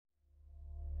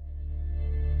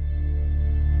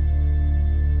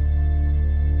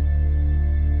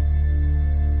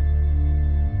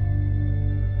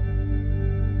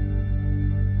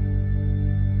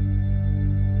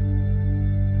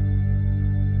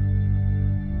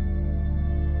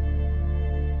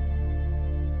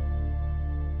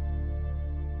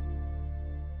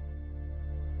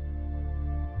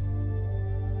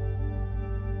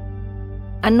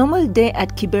normal day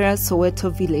at Kibera,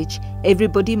 Soweto village,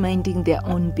 everybody minding their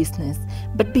own business.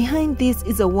 But behind this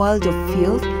is a world of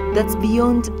filth that's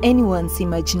beyond anyone's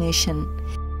imagination.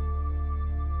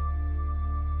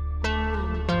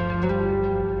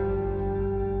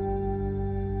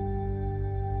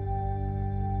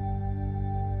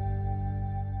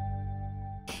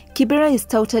 Kibera is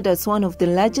touted as one of the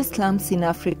largest slums in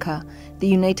Africa. The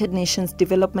United Nations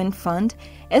Development Fund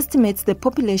estimates the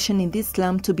population in this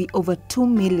slum to be over 2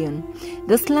 million.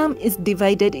 The slum is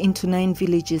divided into 9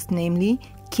 villages, namely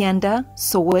Kianda,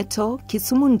 Soweto,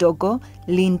 Kisumu Ndogo,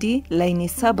 Lindi,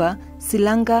 Lainisaba,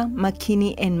 Silanga,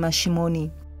 Makini and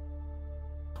Mashimoni.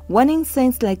 Warning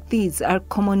signs like these are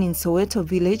common in Soweto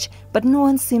village, but no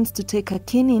one seems to take a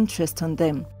keen interest on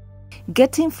them.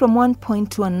 Getting from one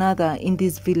point to another in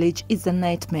this village is a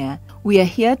nightmare. We are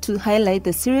here to highlight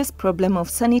the serious problem of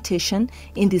sanitation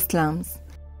in the slums.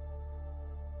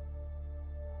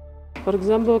 For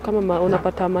example, kama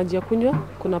unapata maji ya kunywa,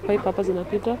 kuna pipe hapa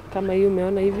zinapita, kama hii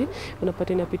umeona hivi,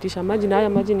 unapata inapitisha maji na haya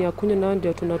maji ni ya kunywa nao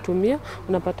ndio tunatumia.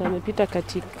 Unapata amepita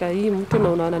katika hii mto na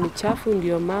unaona ni chafu,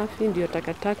 ndio mafi, ndio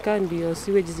takataka, ndio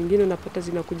sewage zingine unapata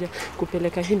zinakuja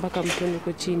kupeleka hii mpaka mtoni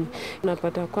huko chini.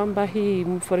 Unapata kwamba hii,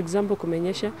 for example,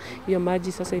 kumenyesha, hiyo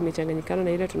maji sasa imechanganyikana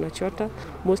na ile tunachota.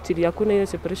 Mostly hakuna ile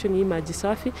separation, hii maji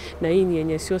safi na hii ni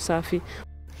yenye sio safi.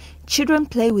 Children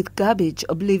play with garbage,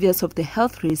 oblivious of the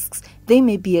health risks they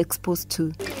may be exposed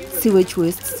to. Sewage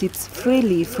waste seeps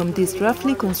freely from this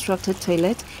roughly constructed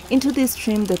toilet into the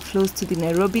stream that flows to the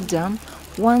Nairobi Dam,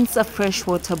 once a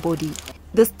freshwater body.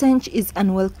 The stench is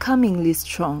unwelcomingly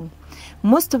strong.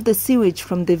 Most of the sewage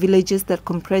from the villages that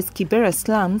comprise Kibera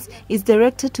slums is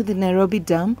directed to the Nairobi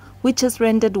Dam, which has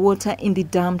rendered water in the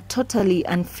dam totally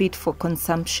unfit for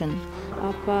consumption.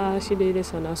 Hapa shida ile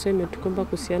sana so imetukumba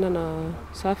kuhusiana na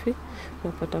safi.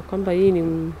 Unapata kwamba hii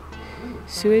ni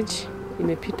sewage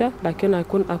imepita, lakini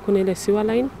hakuna ile sewer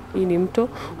line. Hii ni mto,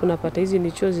 unapata hizi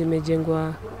ni choo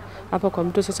zimejengwa hapa kwa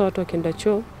mto. Sasa watu wakienda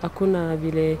choo, hakuna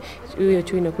vile hiyo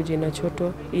choo inakuja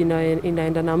inachoto,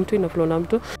 inaenda na mto, inaflow na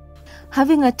mto.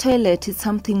 Having a toilet is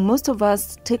something most of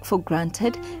us take for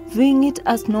granted, viewing it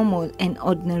as normal and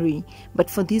ordinary. But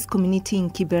for this community in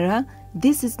Kibera,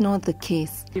 this is not the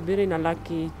case. Kibera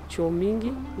inalaki choo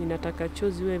mingi, inataka choo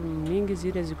ziwe mingi,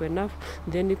 zile ziko enough,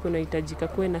 then kunahitajika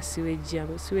kuwe na sewage.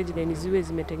 Sewage line ziwe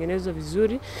zimetengenezwa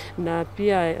vizuri, na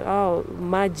pia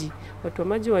maji, watu wa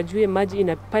maji wajue maji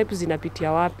ina pipes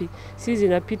zinapitia wapi. Si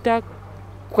zinapita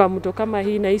kwa mto kama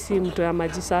hii na hisi mto ya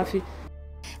maji safi.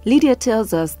 Lydia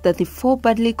tells us that the 4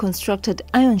 badly constructed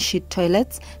iron sheet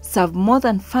toilets serve more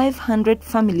than 500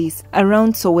 families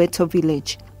around Soweto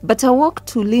village. But a walk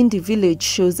to Lindi village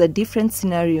shows a different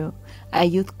scenario. A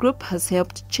youth group has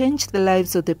helped change the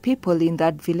lives of the people in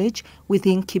that village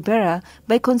within Kibera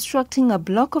by constructing a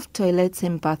block of toilets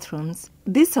and bathrooms.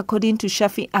 This, according to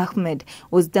Shafi Ahmed,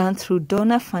 was done through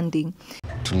donor funding.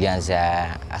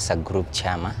 Tulianza as a group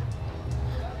chama,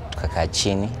 tukakaa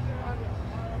chini,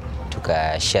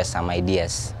 share some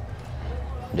ideas,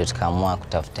 ndio tukaamua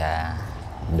kutafuta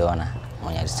donor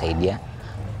mwenye atusaidia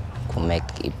ku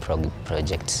make a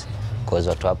project, because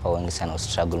watu hapa wengi sana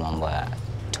struggle mambo ya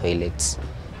toilets.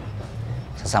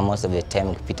 Sasa most of the time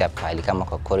ukipita pale kama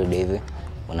kwa corridor hivi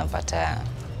unapata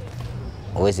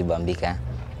uwezi bambika,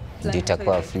 ndio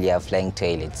itakuwa flying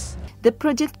toilets. The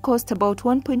project cost about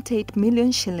 1.8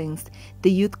 million shillings. The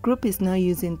youth group is now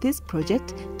using this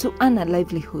project to earn a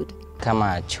livelihood.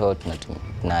 Kama choo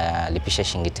tunalipisha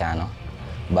shilingi 5,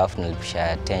 bafu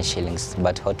tunalipisha 10 shillings,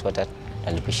 but hot water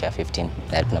tunalipisha 15.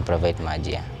 That tuna provide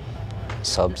maji,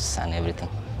 soaps and everything.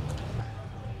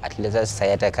 At least sasa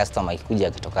hata customer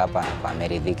ikikuja kutoka hapa kwa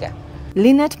ameridhika.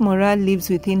 Lynette Moral lives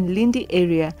within Lindi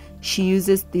area. She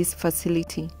uses this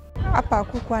facility. Hapa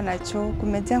hakukuwa na choo,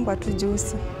 kumejengwa tu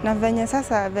juzi. Na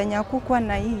venye hakukuwa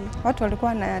na hii, watu walikuwa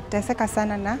wanateseka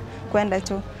sana na kwenda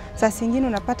choo. Sasa zingine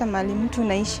unapata mali mtu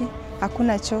naishi,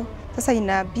 hakuna choo. Sasa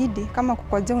inabidi kama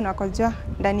kukojoa unakojoa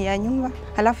ndani ya nyumba,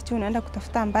 halafu choo unaenda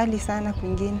kutafuta mbali sana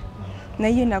kwingine. Na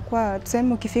hiyo inakuwa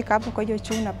tuseme ukifika hapo kwa hiyo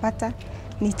choo unapata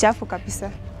ni chafu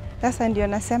kabisa. Sasa ndio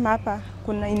nasema hapa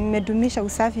kuna imedumisha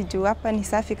usafi juu hapa ni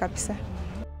safi kabisa.